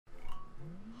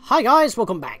Hi guys,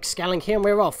 welcome back. Scatlink here, and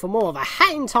we're off for more of a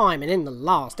hat in time. And in the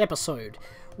last episode,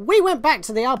 we went back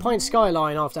to the Alpine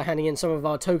Skyline after handing in some of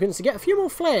our tokens to get a few more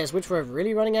flares, which we're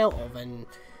really running out of, and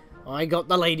I got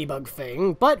the ladybug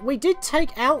thing. But we did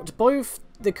take out both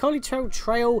the Colitail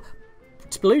Trail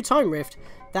Blue Time Rift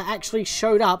that actually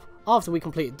showed up after we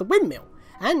completed the windmill.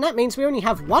 And that means we only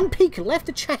have one peak left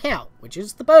to check out, which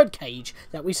is the bird cage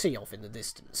that we see off in the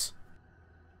distance.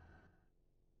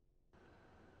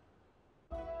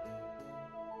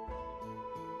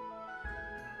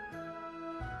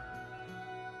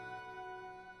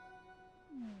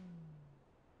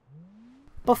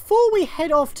 Before we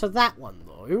head off to that one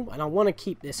though, and I want to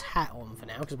keep this hat on for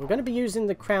now, because we're going to be using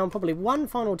the crown probably one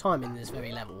final time in this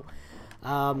very level.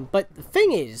 But the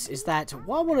thing is that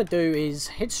what I want to do is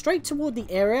head straight toward the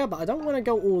area, but I don't want to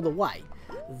go all the way.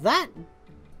 That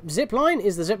zipline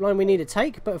is the zipline we need to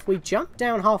take, but if we jump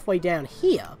down halfway down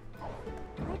here...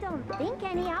 I don't think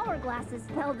any hourglasses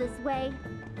fell this way.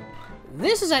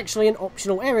 This is actually an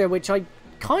optional area, which I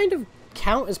kind of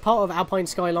count as part of Alpine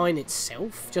Skyline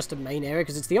itself, just a main area,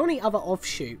 because it's the only other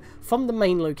offshoot from the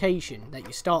main location that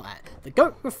you start at. The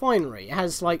Goat Refinery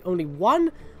has like only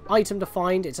one item to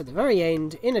find. It's at the very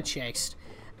end in a chest,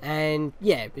 and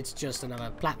yeah, it's just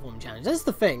another platform challenge. That's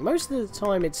the thing, most of the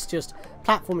time it's just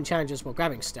platform challenges while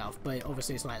grabbing stuff, but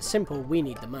obviously it's not that simple. We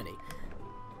need the money,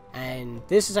 and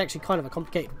this is actually kind of a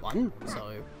complicated one,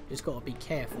 so just got to be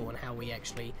careful on how we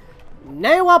actually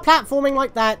nail our platforming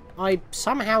like that. I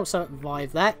somehow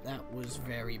survived that. That was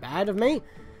very bad of me.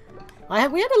 We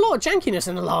had a lot of jankiness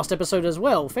in the last episode as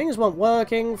well. Things weren't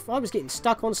working. I was getting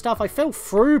stuck on stuff. I fell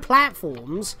through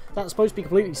platforms that were supposed to be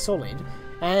completely solid,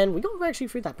 and we got actually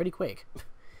through that pretty quick.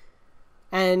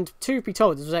 And truth be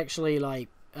told, this was actually like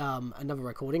another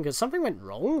recording, because something went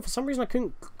wrong. For some reason I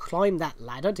couldn't climb that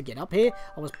ladder to get up here.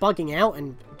 I was bugging out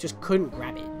and just couldn't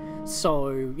grab it.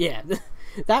 So yeah,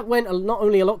 that went not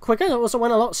only a lot quicker, it also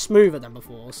went a lot smoother than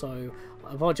before, so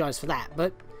I apologise for that,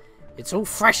 but it's all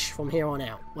fresh from here on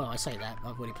out. Well, I say that,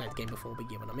 I've already played the game before, but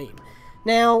you know what I mean.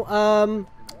 Now,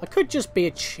 I could just be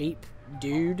a cheap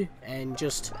dude and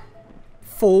just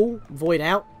fall, void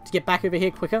out, to get back over here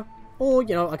quicker, or,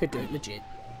 you know, I could do it legit.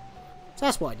 So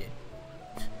that's what I did.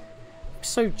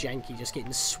 So janky, just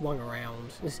getting swung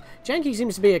around. Janky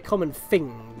seems to be a common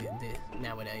thing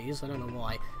nowadays. I don't know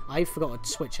why. I forgot to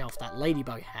switch off that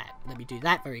ladybug hat. Let me do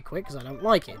that very quick, because I don't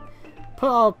like it. Put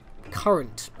our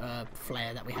current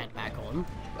flare that we had back on,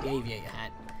 the aviator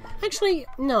hat. Actually,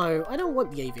 no, I don't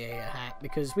want the aviator hat,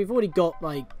 because we've already got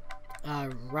like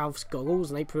Ralph's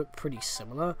goggles, and they look pretty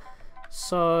similar.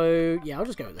 So yeah, I'll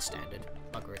just go with the standard.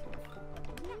 Bugger it.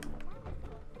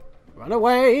 Run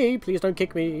away! Please don't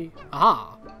kick me.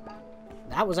 Aha!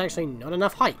 That was actually not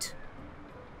enough height.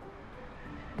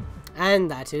 And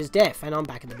that is death, and I'm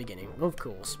back at the beginning, of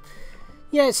course.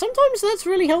 Yeah, sometimes that's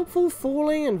really helpful,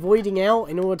 falling and voiding out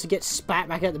in order to get spat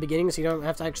back at the beginning, so you don't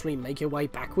have to actually make your way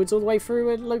backwards all the way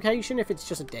through a location if it's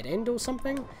just a dead end or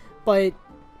something. But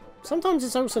sometimes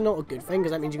it's also not a good thing,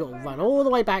 because that means you've got to run all the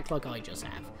way back like I just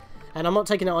have. And I'm not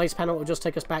taking an ice panel, it'll just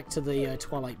take us back to the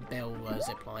Twilight Bell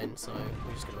zipline, so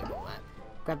we're just going to ignore that.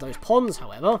 Grab those ponds,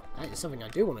 however. That is something I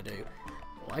do want to do.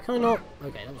 Why can I not?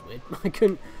 Okay, that was weird. I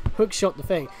couldn't hookshot the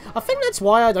thing. I think that's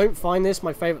why I don't find this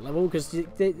my favourite level, because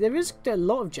there is a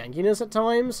lot of jankiness at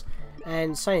times.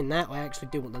 And saying that, I actually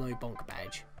do want the no bonk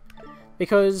badge.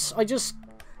 Because I just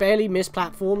barely miss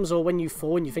platforms, or when you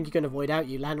fall and you think you're going to void out,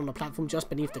 you land on a platform just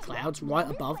beneath the clouds, right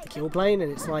above the kill plane, and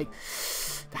it's like...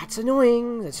 That's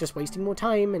annoying, that's just wasting more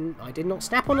time, and I did not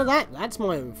snap onto that. That's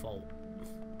my own fault.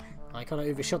 I kind of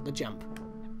overshot the jump.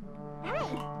 Hey,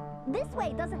 this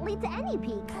way doesn't lead to any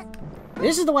peaks.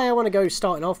 This is the way I want to go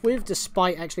starting off with,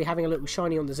 despite actually having a little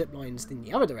shiny on the zip lines in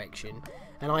the other direction.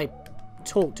 And I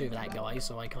talked over that guy,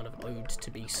 so I kind of owed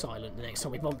to be silent the next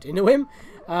time we bumped into him.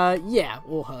 Yeah,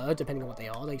 or her, depending on what they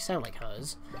are. They sound like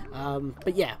hers.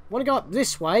 But yeah, want to go up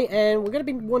this way, and we're going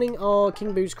to be wanting our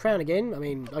King Boo's crown again. I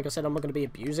mean, like I said, I'm not going to be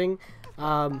abusing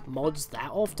mods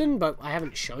that often, but I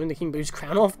haven't shown the King Boo's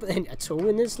crown off at all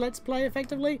in this Let's Play,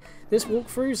 effectively, this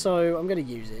walkthrough, so I'm going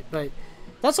to use it. But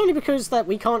that's only because that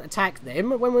we can't attack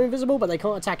them when we're invisible, but they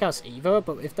can't attack us either.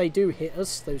 But if they do hit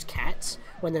us, those cats,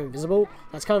 when they're invisible,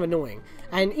 that's kind of annoying.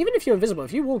 And even if you're invisible,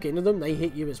 if you walk into them, they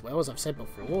hit you as well, as I've said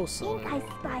before, so... I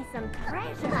think I spy some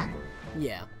treasure.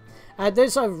 Yeah.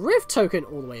 There's a rift token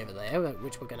all the way over there,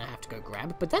 which we're going to have to go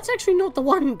grab, but that's actually not the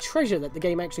one treasure that the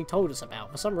game actually told us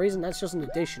about. For some reason, that's just an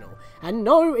additional. And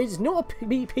no, it's not a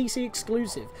PC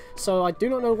exclusive, so I do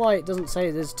not know why it doesn't say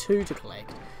there's two to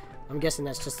collect. I'm guessing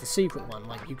that's just the secret one.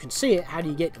 Like, you can see it, how do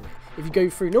you get to it? If you go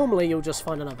through normally, you'll just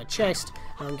find another chest,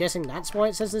 and I'm guessing that's why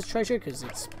it says there's treasure, because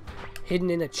it's hidden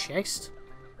in a chest.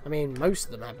 I mean, most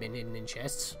of them have been hidden in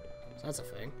chests. So that's a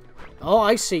thing. Oh,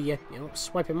 I see you. You're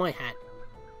swiping my hat.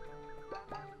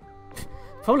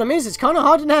 Problem is, it's kind of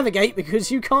hard to navigate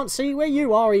because you can't see where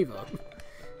you are either.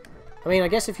 I mean, I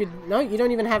guess if you... No, you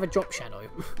don't even have a drop shadow.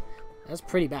 That's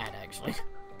pretty bad, actually.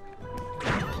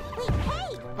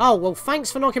 Oh, well,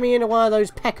 thanks for knocking me into one of those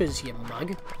peckers, you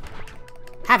mug.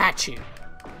 Have at you.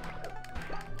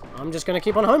 I'm just going to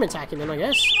keep on home attacking them, I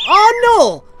guess.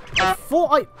 Oh, no! I thought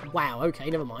I... Wow, okay,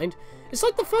 never mind. It's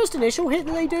like the first initial hit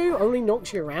that they do only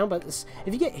knocks you around, but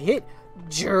if you get hit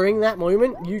during that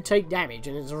moment, you take damage,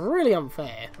 and it's really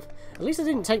unfair. At least I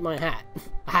didn't take my hat.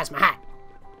 That's my hat.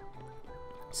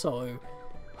 So,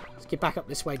 let's get back up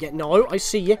this way again. No, I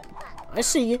see you. I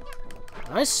see you.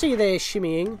 I see you there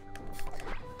shimmying.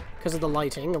 Because of the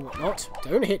lighting and whatnot.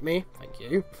 Don't hit me. Thank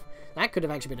you. That could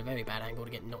have actually been a very bad angle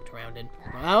to get knocked around in.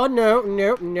 Oh, no,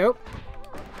 no, no.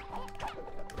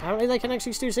 Apparently they can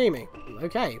actually still see me.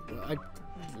 Okay.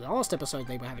 Last episode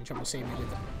they were having trouble seeing me with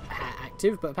the hat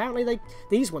active, but apparently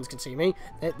these ones can see me.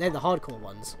 They're the hardcore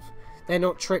ones. They're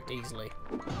not tricked easily.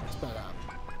 Let's blow that up.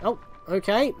 Oh,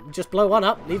 okay. Just blow one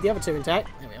up. Leave the other two intact.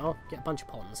 There we are. Get a bunch of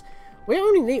ponds. We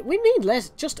need less,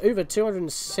 just over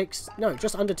 206, no,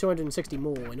 just under 260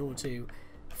 more in order to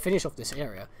finish off this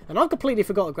area. And I completely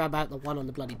forgot to grab out the one on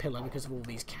the bloody pillar because of all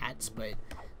these cats, but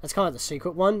that's kind of the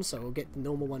secret one, so we'll get the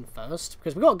normal one first.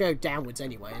 Because we've got to go downwards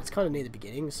anyway, it's kind of near the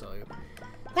beginning, so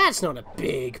that's not a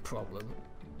big problem.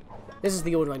 This is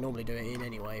the order I normally do it in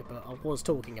anyway, but I was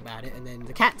talking about it, and then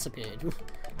the cats appeared.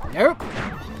 Nope.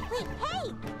 Wait,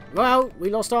 hey! Well,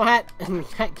 we lost our hat, and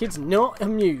Cat Kid's not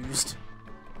amused.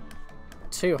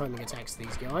 2 homing attacks to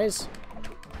these guys.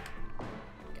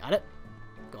 Got it.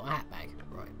 Got a hat bag.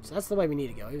 Right, so that's the way we need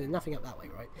to go. There's nothing up that way,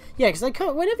 right? Yeah, because they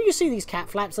can't, whenever you see these cat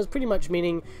flaps, that's pretty much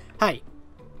meaning, hey,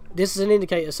 this is an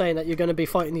indicator saying that you're going to be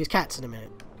fighting these cats in a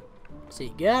minute. So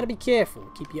you gotta be careful.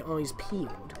 Keep your eyes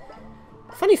peeled.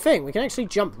 Funny thing, we can actually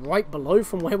jump right below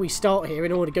from where we start here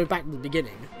in order to go back to the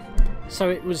beginning. So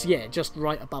it was, yeah, just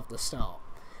right above the start.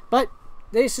 But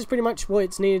this is pretty much what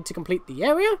it's needed to complete the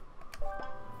area.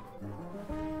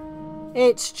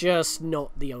 It's just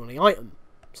not the only item.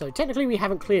 So technically we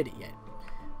haven't cleared it yet.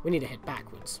 We need to head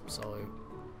backwards. So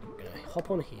I'm going to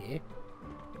hop on here.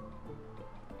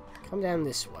 Come down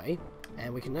this way.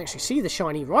 And we can actually see the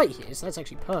shiny right here. So that's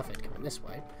actually perfect coming this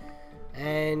way.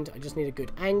 And I just need a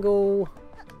good angle.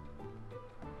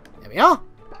 There we are.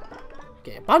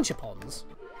 Get a bunch of ponds.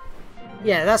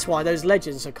 Yeah, that's why those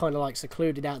legends are kind of like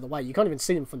secluded out of the way. You can't even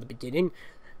see them from the beginning.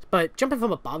 But jumping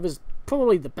from above is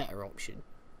probably the better option.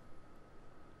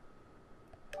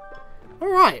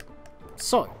 Alright,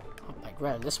 so, hop back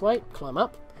round this way, climb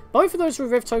up. Both of those were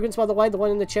Rift tokens, by the way. The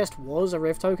one in the chest was a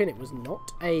Rift token. It was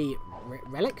not a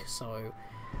relic, so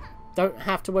don't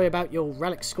have to worry about your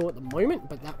relic score at the moment,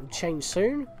 but that will change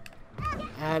soon.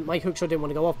 And my hookshot didn't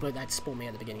want to go off, but that spawned me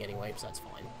at the beginning anyway, so that's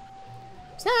fine.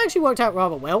 So that actually worked out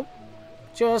rather well.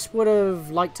 Just would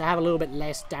have liked to have a little bit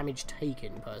less damage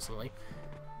taken, personally.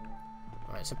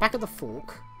 Alright, so back at the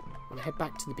fork. I'm going to head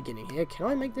back to the beginning here. Can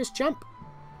I make this jump?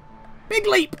 Big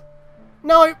leap!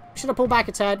 No! Should have pulled back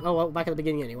a tad. Oh, well, back at the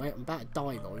beginning anyway. I'm about to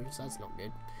die, though, so that's not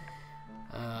good.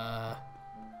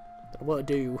 What to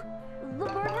do? The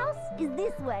birdhouse is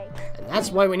this way. And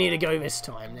that's why we need to go this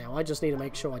time. Now, I just need to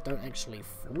make sure I don't actually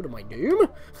fall to my doom.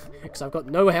 Because I've got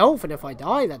no health, and if I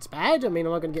die, that's bad. I mean,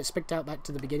 I'm not going to get spicked out back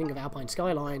to the beginning of Alpine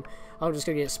Skyline. I'm just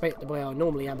going to get spicked the way I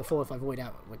normally am before if I void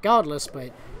out regardless.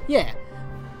 But, yeah.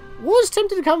 Was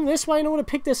tempted to come this way in order to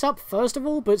pick this up first of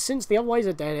all, but since the other way's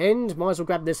a dead end, might as well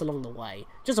grab this along the way.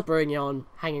 Just a brewing yarn,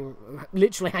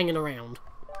 literally hanging around.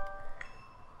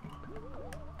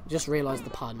 Just realised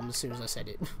the pun as soon as I said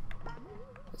it.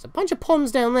 There's a bunch of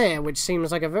ponds down there, which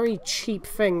seems like a very cheap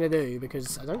thing to do,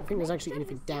 because I don't think there's actually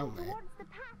anything down there.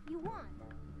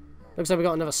 Looks like we've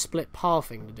got another split path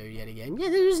thing to do yet again. Yeah,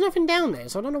 there's nothing down there,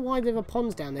 so I don't know why there are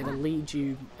ponds down there to lead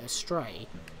you astray.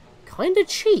 Kinda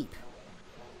cheap.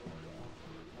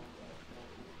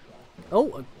 Oh,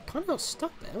 I kind of got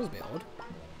stuck there. That was a bit odd.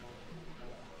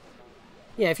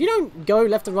 Yeah, if you don't go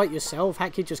left or right yourself,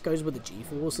 Hatkid just goes with the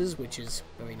G-forces, which is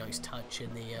a very nice touch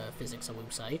in the physics, I will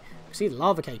say. You see the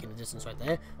lava cake in the distance right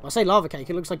there. When I say lava cake,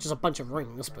 it looks like just a bunch of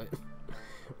rings, but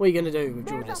what are you going to do with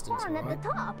your distance, right?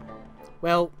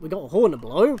 Well, we got a horn to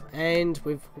blow, and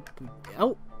we've...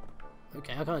 Oh,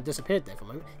 okay, I kind of disappeared there for a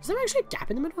moment. Is there actually a gap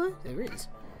in the middle there? There is.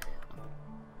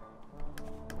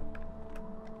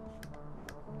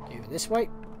 Over this way.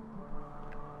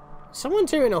 Someone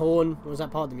tooting a horn. Or was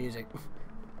that part of the music?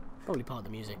 Probably part of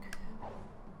the music.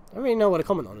 I don't really know what to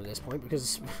comment on at this point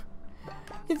because...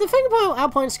 The thing about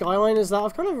Alpine Skyline is that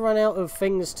I've kind of run out of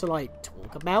things to, like,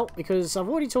 talk about, because I've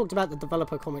already talked about the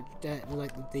developer comment,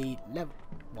 like, the level.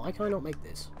 Why can I not make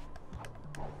this?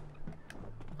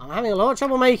 I'm having a lot of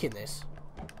trouble making this.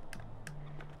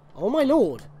 Oh my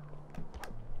lord.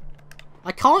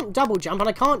 I can't double jump and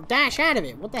I can't dash out of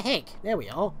it. What the heck? There we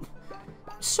are.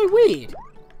 It's so weird.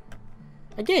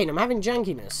 Again, I'm having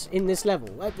jankiness in this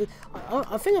level. I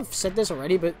think I've said this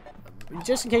already, but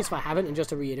just in case if I haven't, and just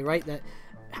to reiterate that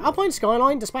Alpine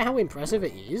Skyline, despite how impressive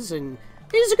it is, and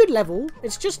it is a good level,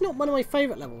 it's just not one of my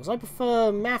favourite levels. I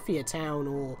prefer Mafia Town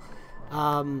or,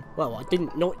 well, I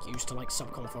didn't not used to like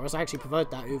Subcon Forest. I actually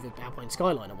preferred that over Alpine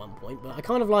Skyline at one point, but I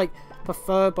kind of like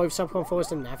prefer both Subcon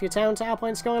Forest and Mafia Town to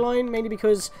Alpine Skyline, mainly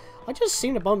because I just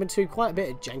seem to bump into quite a bit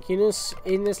of jankiness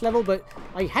in this level, but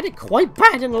I had it quite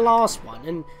bad in the last one,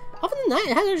 and other than that,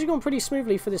 it has actually gone pretty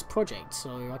smoothly for this project,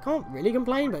 so I can't really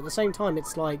complain, but at the same time,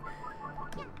 it's like,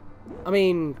 I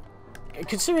mean,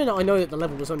 considering that I know that the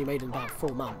level was only made in about 4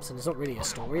 months, and it's not really a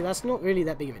story, that's not really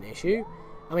that big of an issue.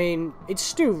 I mean, it's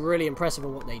still really impressive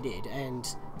on what they did, and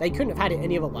they couldn't have had it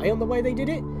any other way on the way they did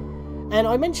it. And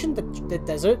I mentioned the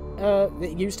desert,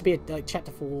 it used to be a,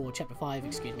 Chapter 4, or Chapter 5,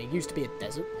 excuse me, used to be a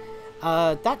desert.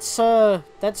 That's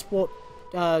what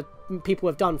people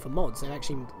have done for mods. They've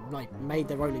actually, like, made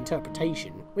their own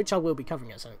interpretation, which I will be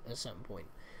covering at a certain point.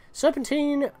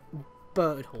 Serpentine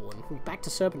Birdhorn. Back to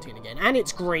Serpentine again. And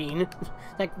it's green.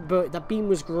 that beam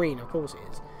was green, of course it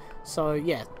is. So,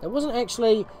 yeah, there wasn't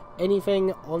actually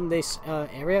anything on this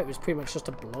area. It was pretty much just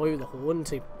to blow the horn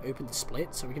to open the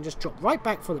split, so we can just drop right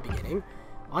back from the beginning.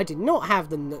 I did not have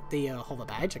the hover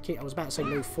badge. I was about to say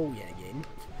no fall yet again.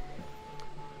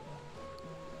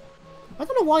 I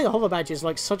don't know why the hover badge is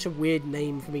like such a weird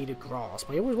name for me to grasp.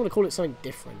 I always want to call it something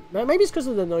different. Maybe it's because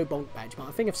of the no bonk badge, but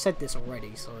I think I've said this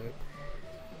already, so...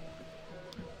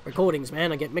 Recordings,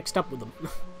 man, I get mixed up with them.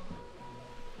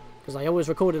 Because I always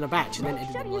record in a batch and then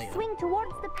edit them later. Swing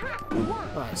towards the path you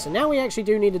want. Alright, so now we actually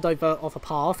do need to divert off a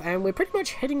path, and we're pretty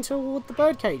much heading toward the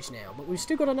birdcage now, but we've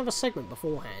still got another segment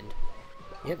beforehand.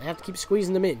 Yep, they have to keep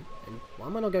squeezing them in. And why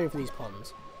am I not going for these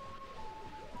ponds?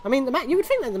 I mean, you would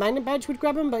think that the magnet badge would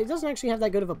grab them, but it doesn't actually have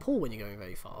that good of a pull when you're going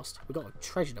very fast. We've got a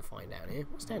treasure to find down here.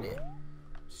 What's down here?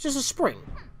 It's just a spring.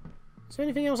 Is there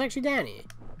anything else actually down here?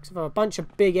 Except for a bunch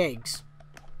of big eggs.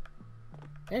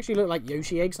 They actually look like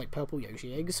Yoshi eggs, like purple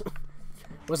Yoshi eggs.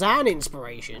 Was that an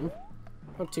inspiration?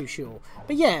 Not too sure.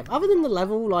 But yeah, other than the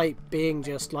level, like, being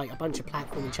just, like, a bunch of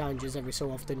platforming challenges every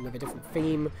so often with a different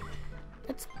theme,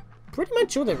 that's pretty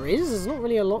much all there is. There's not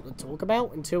really a lot to talk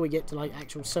about until we get to, like,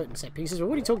 actual certain set pieces. We've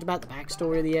already talked about the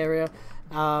backstory of the area,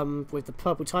 with the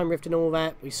Purple Time Rift and all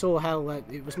that. We saw how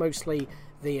it was mostly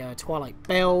the Twilight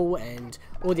Bell, and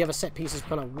all the other set pieces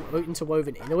kind of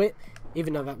interwoven into it,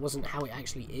 even though that wasn't how it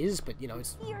actually is, but, you know,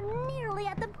 it's... You're nearly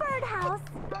at the birdhouse.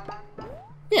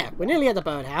 Yeah, we're nearly at the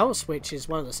birdhouse, which is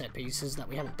one of the set pieces that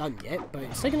we haven't done yet, but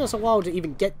it's taken us a while to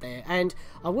even get there, and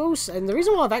and the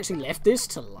reason why I've actually left this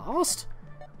to last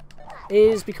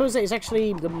is because it's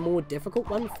actually the more difficult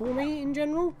one for me in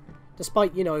general,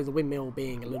 despite, you know, the windmill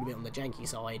being a little bit on the janky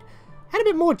side. Had a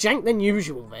bit more jank than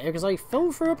usual there, because I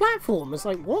fell through a platform. It's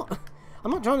like, what? I'm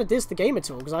not trying to diss the game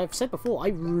at all, because I've said before, I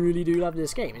really do love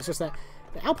this game. It's just that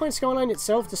the Alpine Skyline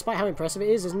itself, despite how impressive it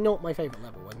is not my favourite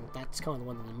level, and that's kind of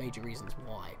one of the major reasons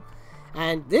why.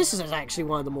 And this is actually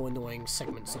one of the more annoying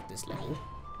segments of this level.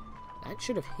 That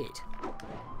should have hit.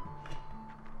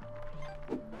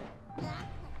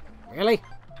 Really?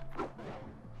 Oh,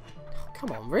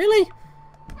 come on, really?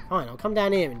 Fine, I'll come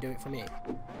down here and do it from here.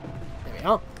 There we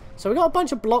are. So we've got a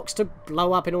bunch of blocks to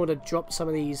blow up in order to drop some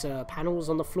of these panels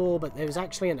on the floor, but there's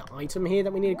actually an item here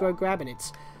that we need to go grab, and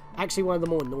it's actually one of the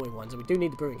more annoying ones, and we do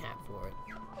need the brewing hat for it.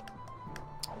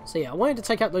 So yeah, I wanted to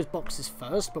take out those boxes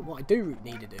first, but what I do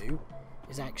need to do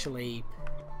is actually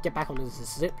get back onto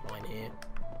this zip line here.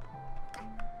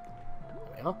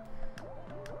 There we are.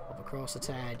 Hop across a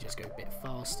tad, just go a bit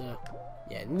faster.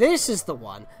 Yeah, and this is the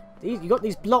one. You got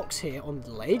these blocks here on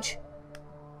the ledge.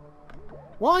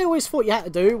 What I always thought you had to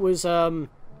do was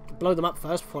blow them up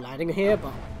first before landing here,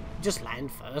 but just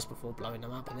land first before blowing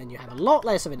them up, and then you have a lot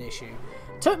less of an issue.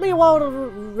 It took me a while to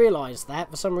realise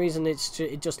that. For some reason,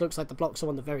 it just looks like the blocks are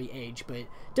on the very edge, but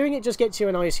doing it just gets you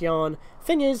a nice yarn.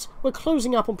 Thing is, we're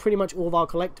closing up on pretty much all of our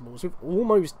collectibles. We've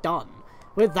almost done.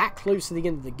 We're that close to the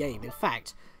end of the game. In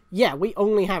fact, yeah, we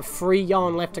only have 3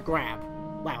 yarn left to grab.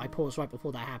 Wow, I paused right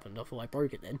before that happened. I thought I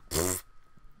broke it then.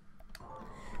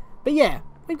 But yeah,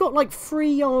 we've got like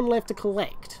 3 yarn left to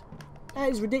collect. That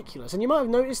is ridiculous. And you might have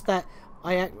noticed that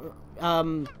I,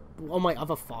 on my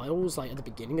other files, like at the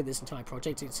beginning of this entire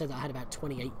project, it said that I had about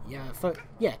 28,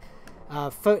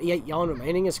 38 yarn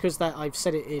remaining. It's because that I've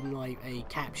said it in like a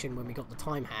caption when we got the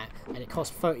time hat, and it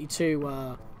cost 32.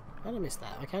 How did I miss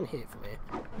that? I can hit it from here.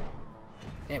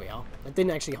 There we are. I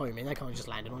didn't actually home in. I kind of just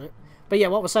landed on it. But yeah,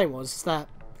 what I was saying was that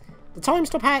the time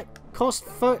stop hat cost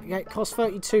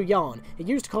 32 yarn. It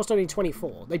used to cost only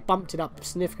 24. They bumped it up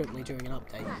significantly during an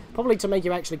update, probably to make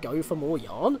you actually go for more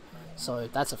yarn. So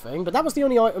that's a thing. But that was the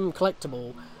only item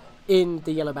collectible in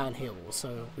the Yellow Band Hill,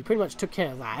 so we pretty much took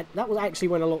care of that. That was actually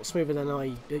went a lot smoother than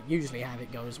I usually have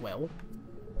it go as well.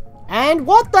 And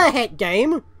what the heck,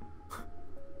 game?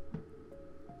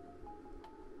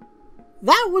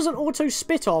 That was an auto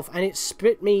spit off, and it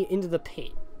spit me into the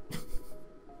pit.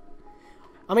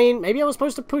 I mean, maybe I was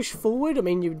supposed to push forward. I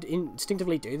mean, you'd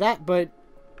instinctively do that, but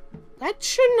that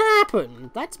shouldn't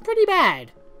happen. That's pretty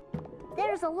bad.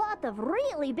 There's a lot of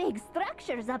really big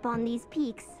structures up on these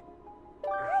peaks.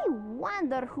 I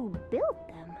wonder who built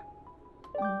them.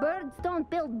 Birds don't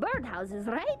build birdhouses,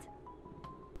 right?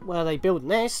 Well, they build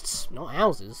nests, not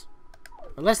houses.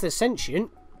 Unless they're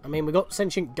sentient. I mean, we got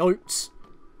sentient goats.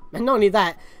 And not only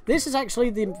that, this is actually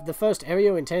the first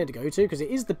area we intended to go to, because it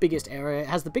is the biggest area. It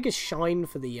has the biggest shine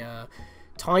for the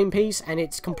timepiece, and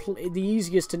it's the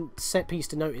easiest set piece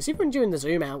to notice. Even during the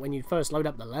zoom out, when you first load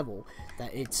up the level,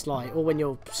 that it's like, or when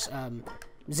you're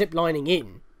zip lining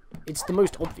in, it's the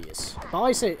most obvious.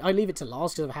 But I leave it to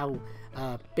last because of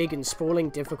how big and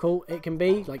sprawling difficult it can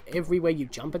be. Like, everywhere you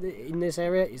jump in this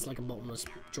area is like a bottomless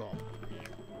drop.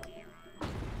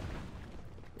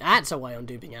 That's a way I'm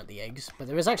duping out the eggs. But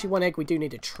there is actually one egg we do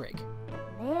need to trick.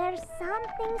 There's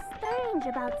something strange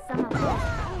about some of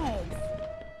those eggs.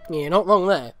 Yeah, not wrong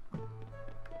there.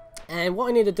 And what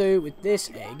I need to do with this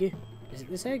egg... Is it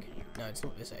this egg? No, it's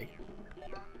not this egg.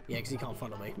 Yeah, because he can't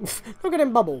follow me. Look at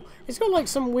him bubble. It's got like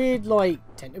some weird like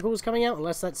tentacles coming out,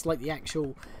 unless that's like the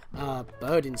actual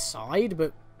bird inside.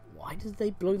 But why did they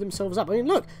blow themselves up? I mean,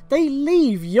 look, they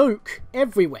leave yolk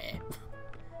everywhere.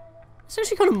 It's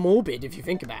actually kind of morbid if you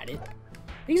think about it.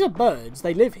 These are birds,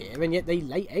 they live here, and yet they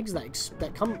lay eggs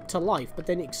that come to life, but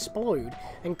then explode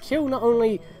and kill not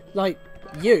only like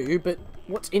you, but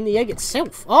what's in the egg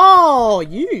itself. Oh,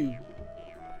 you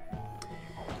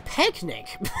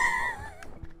peckneck.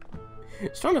 I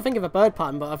was trying to think of a bird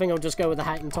pun, but I think I'll just go with the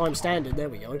Hat in Time standard. There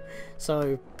we go.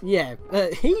 So, yeah,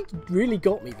 he really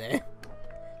got me there.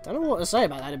 Don't know what to say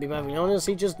about that, to be perfectly honest.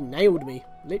 He just nailed me,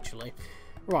 literally.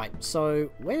 Right, so,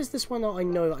 where's this one that I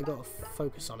know that I got to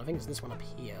focus on? I think it's this one up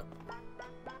here.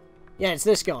 Yeah, it's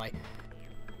this guy.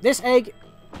 This egg,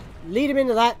 lead him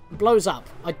into that, blows up.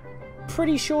 I'm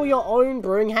pretty sure your own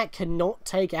brewing hat cannot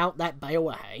take out that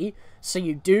bale of hay, so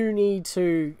you do need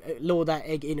to lure that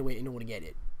egg into it in order to get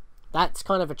it. That's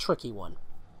kind of a tricky one.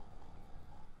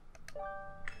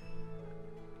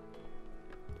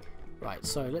 Right,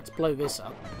 so let's blow this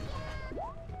up.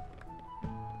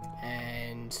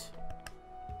 And...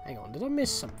 hang on, did I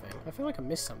miss something? I feel like I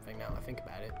missed something now I think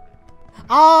about it.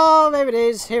 Oh, there it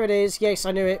is. Here it is. Yes,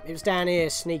 I knew it. It was down here,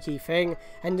 sneaky thing.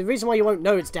 And the reason why you won't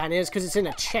know it's down here is because it's in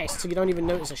a chest, so you don't even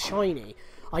notice a shiny.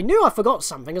 I knew I forgot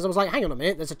something, because I was like, hang on a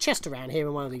minute, there's a chest around here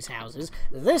in one of these houses.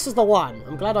 This is the one.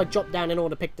 I'm glad I dropped down in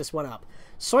order to pick this one up.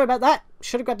 Sorry about that.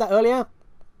 Should have grabbed that earlier.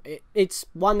 It's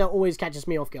one that always catches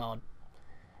me off guard.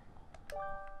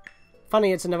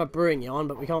 Funny, it's another brewing yarn,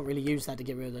 but we can't really use that to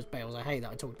get rid of those bales of hay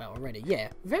that I talked about already. Yeah,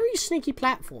 very sneaky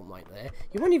platform right there.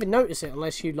 You won't even notice it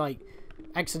unless you, like,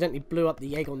 accidentally blew up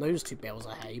the egg on those two bales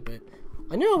of hay, but...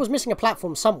 I knew I was missing a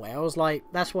platform somewhere. I was like,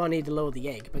 that's why I need to lower the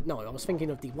egg. But no, I was thinking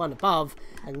of the one above,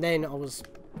 and then I was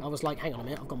like, hang on a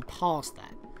minute, I've gone past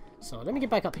that. So let me get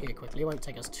back up here quickly. It won't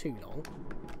take us too long.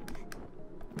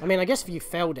 I mean, I guess if you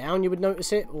fell down, you would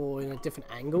notice it, or in a different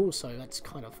angle, so that's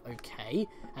kind of okay.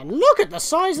 And look at the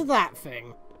size of that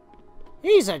thing!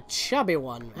 He's a chubby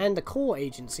one, and the core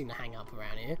agents seem to hang up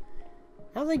around here.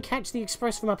 How do they catch the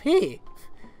express from up here?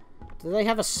 Do they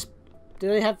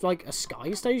have, like, a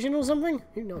sky station or something?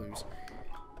 Who knows?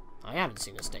 I haven't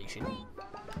seen a station.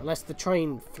 Unless the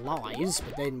train flies,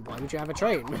 but then why would you have a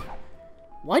train?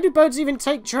 Why do birds even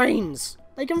take trains?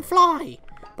 They can fly!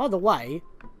 By the way,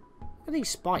 look at these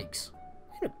spikes.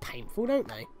 They look painful, don't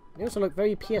they? They also look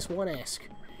very PS1-esque.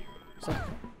 So,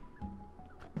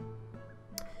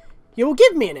 you'll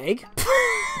give me an egg?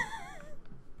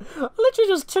 I literally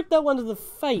just took that one to the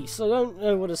face. I don't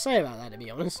know what to say about that, to be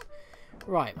honest.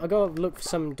 Right, I gotta look for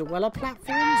some dweller platforms.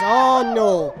 Oh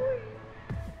no!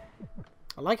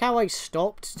 I like how I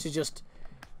stopped to just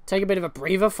take a bit of a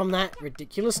breather from that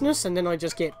ridiculousness, and then I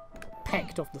just get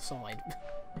pecked off the side.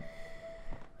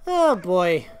 Oh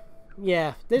boy.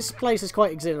 Yeah, this place is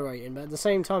quite exhilarating, but at the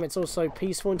same time it's also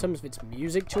peaceful in terms of its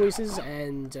music choices,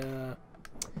 and a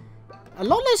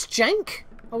lot less jank.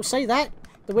 I'll say that.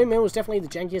 The windmill is definitely the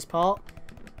jankiest part.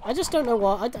 I just don't know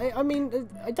why. I mean,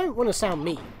 I don't want to sound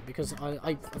mean, because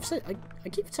I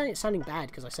keep saying it's sounding bad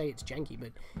because I say it's janky,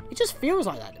 but it just feels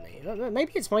like that to me.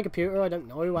 Maybe it's my computer, I don't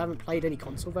know. I haven't played any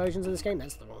console versions of this game.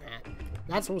 That's the wrong hat.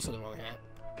 That's also the wrong hat.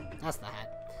 That's the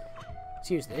hat. Let's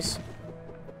use this.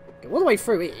 Go all the way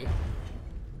through here.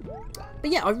 But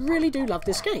yeah, I really do love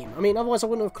this game. I mean, otherwise I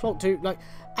wouldn't have clocked to, like,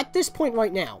 at this point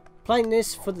right now, playing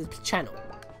this for the channel,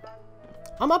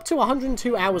 I'm up to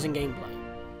 102 hours in gameplay.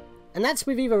 And that's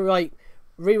with either, like,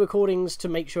 re-recordings to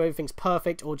make sure everything's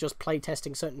perfect, or just play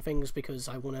testing certain things because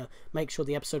I want to make sure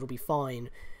the episode will be fine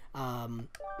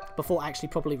before actually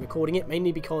properly recording it,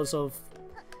 mainly because of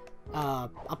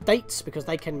updates, because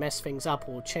they can mess things up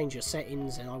or change your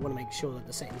settings, and I want to make sure that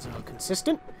the settings are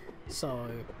consistent. So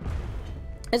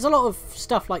there's a lot of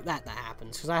stuff like that that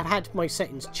happens, because I've had my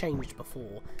settings changed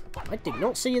before. I did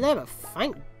not see you there, but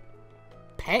thank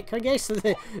peck, I guess.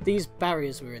 These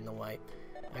barriers were in the way.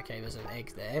 Okay, there's an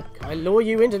egg there. Can I lure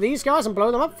you into these guys and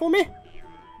blow them up for me?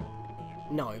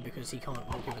 No, because he can't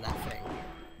walk over that thing.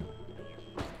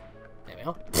 There we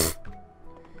are.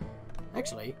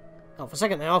 Actually, oh, for a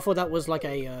second there, I thought that was like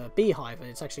a beehive, and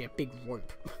it's actually a big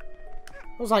rope.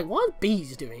 I was like, what are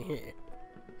bees doing here?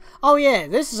 Oh yeah,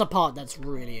 this is a part that's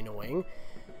really annoying.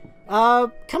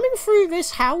 Coming through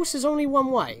this house is only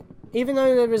one way, even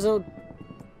though there is a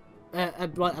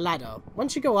ladder.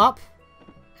 Once you go up,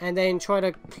 and then try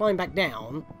to climb back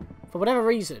down, for whatever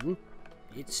reason,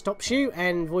 it stops you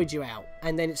and voids you out,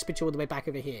 and then it spits you all the way back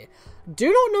over here.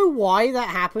 Do not know why that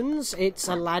happens. It's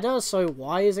a ladder, so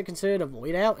why is it considered a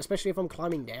void out, especially if I'm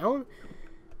climbing down?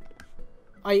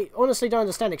 I honestly don't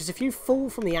understand it, because if you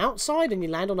fall from the outside and you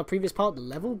land on a previous part of the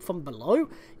level from below,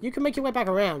 you can make your way back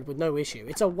around with no issue.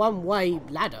 It's a one-way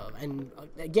ladder, and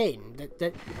again,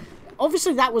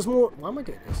 obviously that was more... Why am I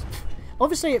doing this?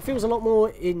 Obviously, it feels a lot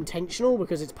more intentional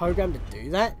because it's programmed to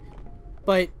do that,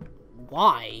 but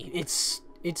why? It's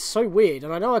so weird,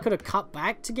 and I know I could have cut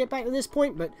back to get back to this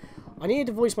point, but I needed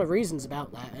to voice my reasons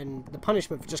about that, and the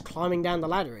punishment for just climbing down the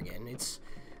ladder again. It's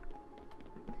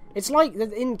like,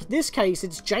 in this case,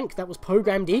 it's jank that was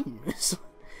programmed in.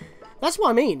 That's what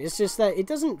I mean. It's just that it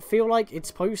doesn't feel like it's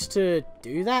supposed to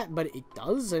do that, but it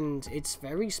does, and it's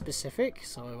very specific,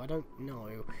 so I don't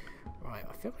know. Right,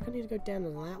 I feel like I need to go down to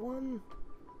that one.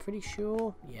 Pretty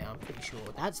sure. Yeah, I'm pretty sure.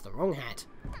 That's the wrong hat.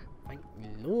 Thank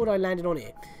Lord I landed on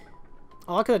it.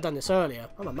 Oh, I could have done this earlier.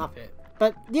 I'm a muppet.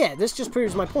 But, yeah, this just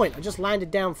proves my point. I just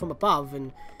landed down from above,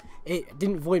 and it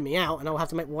didn't void me out, and I'll have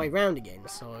to make my way around again.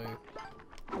 So,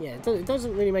 yeah, it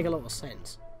doesn't really make a lot of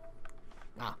sense.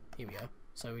 Ah, here we go.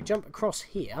 So we jump across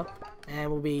here,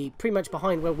 and we'll be pretty much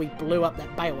behind where we blew up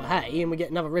that bale of hay, and we get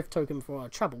another rift token for our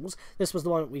troubles. This was the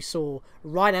one that we saw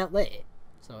right out there.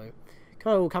 So,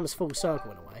 kind of all comes full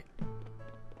circle in a way.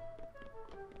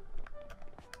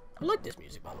 I like this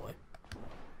music, by the way.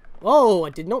 Whoa, I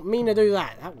did not mean to do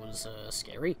that. That was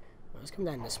scary. Well, let's come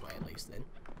down this way at least then.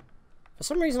 For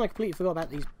some reason I completely forgot about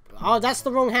these... Oh, that's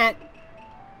the wrong hat!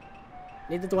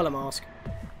 Need the dweller mask.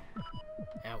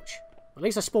 Ouch. At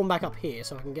least I spawn back up here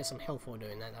so I can get some health while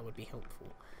doing that. That would be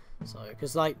helpful. So,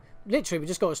 because, like, literally we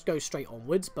just got to go straight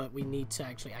onwards, but we need to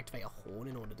actually activate a horn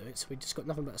in order to do it. So we just got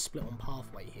nothing but a split-on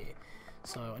pathway here.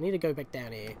 So I need to go back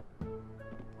down here.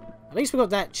 At least we got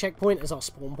that checkpoint as our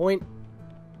spawn point.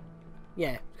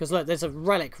 Yeah, because look, there's a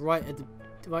relic right in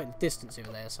the distance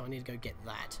over there, so I need to go get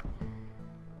that.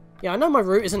 Yeah, I know my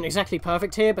route isn't exactly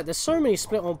perfect here, but there's so many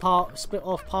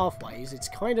split-off pathways, it's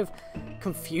kind of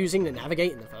confusing to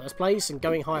navigate in the first place, and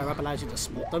going higher up allows you to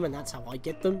spot them, and that's how I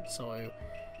get them, so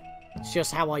it's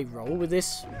just how I roll with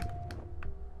this.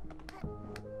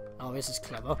 Oh, this is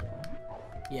clever.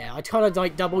 Yeah, I kind of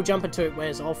like double jump until it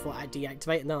wears off or I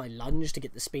deactivate, and then I lunge to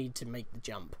get the speed to make the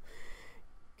jump.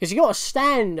 Because you got to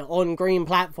stand on green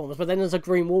platforms, but then there's a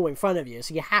green wall in front of you,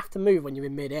 so you have to move when you're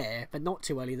in mid-air, but not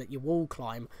too early that you wall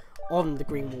climb on the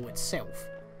green wall itself.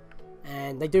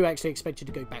 And they do actually expect you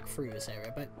to go back through this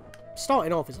area, but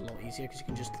starting off is a lot easier because you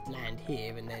can just land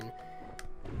here and then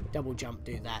double jump,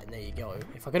 do that, and there you go.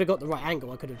 If I could have got the right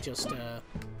angle, I could have just...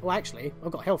 Well, actually,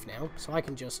 I've got health now, so I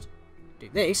can just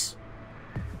do this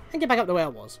and get back up to where I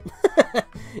was.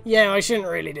 Yeah, I shouldn't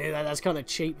really do that. That's kind of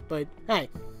cheap, but hey,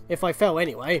 if I fell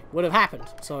anyway, would have happened.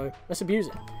 So let's abuse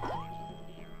it.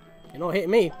 You're not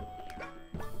hitting me.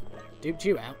 Duped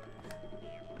you out.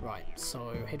 Right,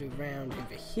 so head around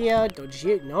over here. Dodge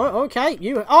you. No, okay.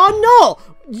 You. Oh no!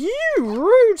 You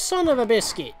rude son of a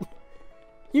biscuit.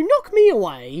 You knock me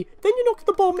away, then you knock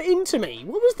the bomb into me.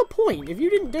 What was the point? If you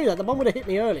didn't do that, the bomb would have hit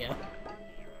me earlier.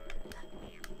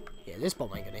 Yeah, this bomb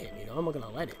ain't gonna hit me though. I'm not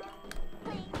gonna let it.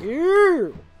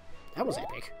 Ew. That was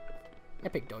epic.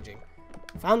 Epic dodging.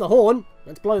 Found the horn.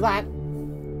 Let's blow that.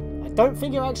 I don't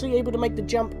think you're actually able to make the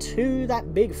jump to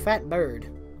that big fat bird.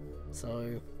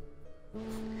 So...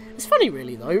 It's funny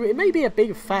really though. It may be a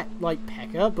big fat, like,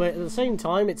 pecker, but at the same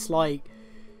time it's like...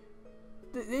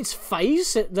 Its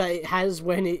face that it has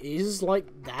when it is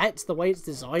like that, the way it's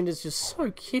designed, is just so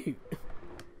cute.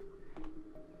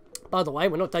 By the way,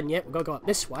 we're not done yet. We've got to go up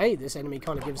this way. This enemy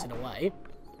kind of gives it away.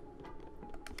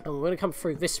 And we're going to come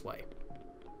through this way.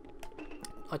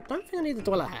 I don't think I need the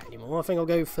dweller hat anymore. I think I'll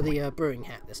go for the brewing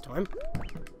hat this time.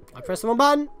 I pressed the wrong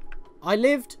button. I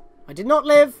lived. I did not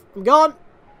live. I'm gone.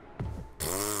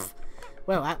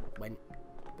 Well, that went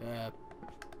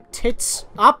tits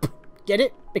up. Get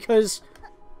it? Because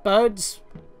birds,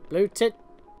 blue tit.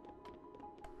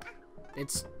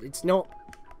 It's not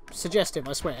suggestive,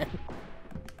 I swear.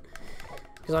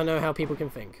 Because I know how people can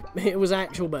think. It was an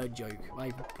actual bird joke.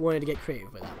 I wanted to get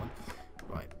creative with that one.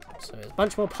 Right, so there's a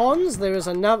bunch more ponds. There is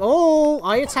another... Oh,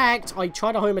 I attacked. I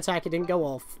tried a home attack. It didn't go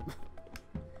off.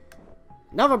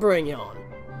 Another brewing yarn.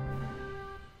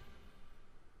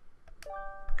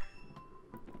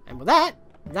 And with that,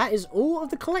 that is all of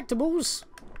the collectibles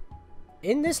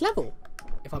in this level.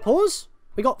 If I pause,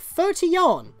 we got 30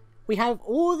 yarn. We have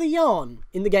all the yarn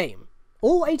in the game.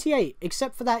 All 88,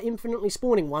 except for that infinitely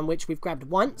spawning one, which we've grabbed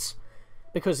once,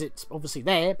 because it's obviously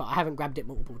there, but I haven't grabbed it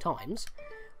multiple times.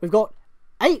 We've got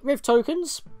 8 Rift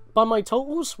tokens. By my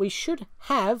totals, we should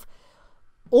have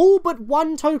all but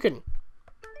 1 token.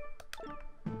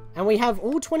 And we have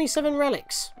all 27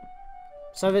 relics.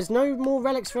 So there's no more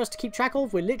relics for us to keep track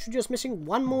of. We're literally just missing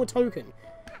 1 more token.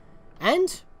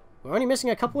 And we're only missing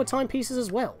a couple of timepieces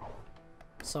as well.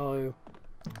 So,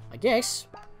 I guess...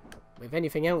 with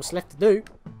anything else left to do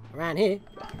around here.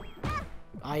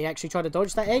 I actually tried to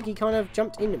dodge that egg. He kind of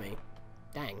jumped into me.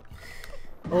 Dang.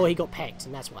 Or he got pegged,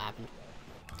 and that's what happened.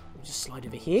 We'll just slide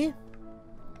over here.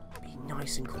 Be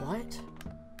nice and quiet.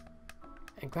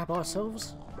 And grab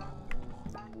ourselves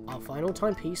our final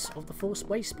timepiece of the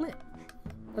 4-way split.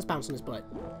 Let's bounce on his blood.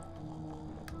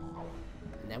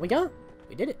 And there we go.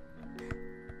 We did it.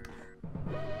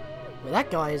 With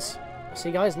that, guys, I'll see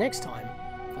you guys next time.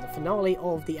 For the finale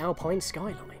of the Alpine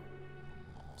Skyline.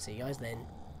 See you guys then.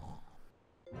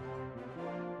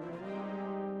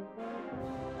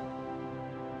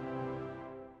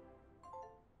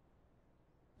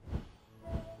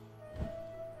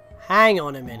 Hang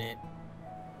on a minute.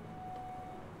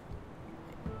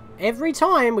 Every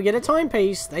time we get a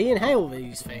timepiece, they inhale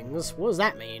these things. What does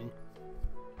that mean?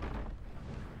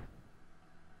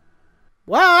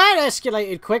 Well, that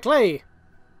escalated quickly.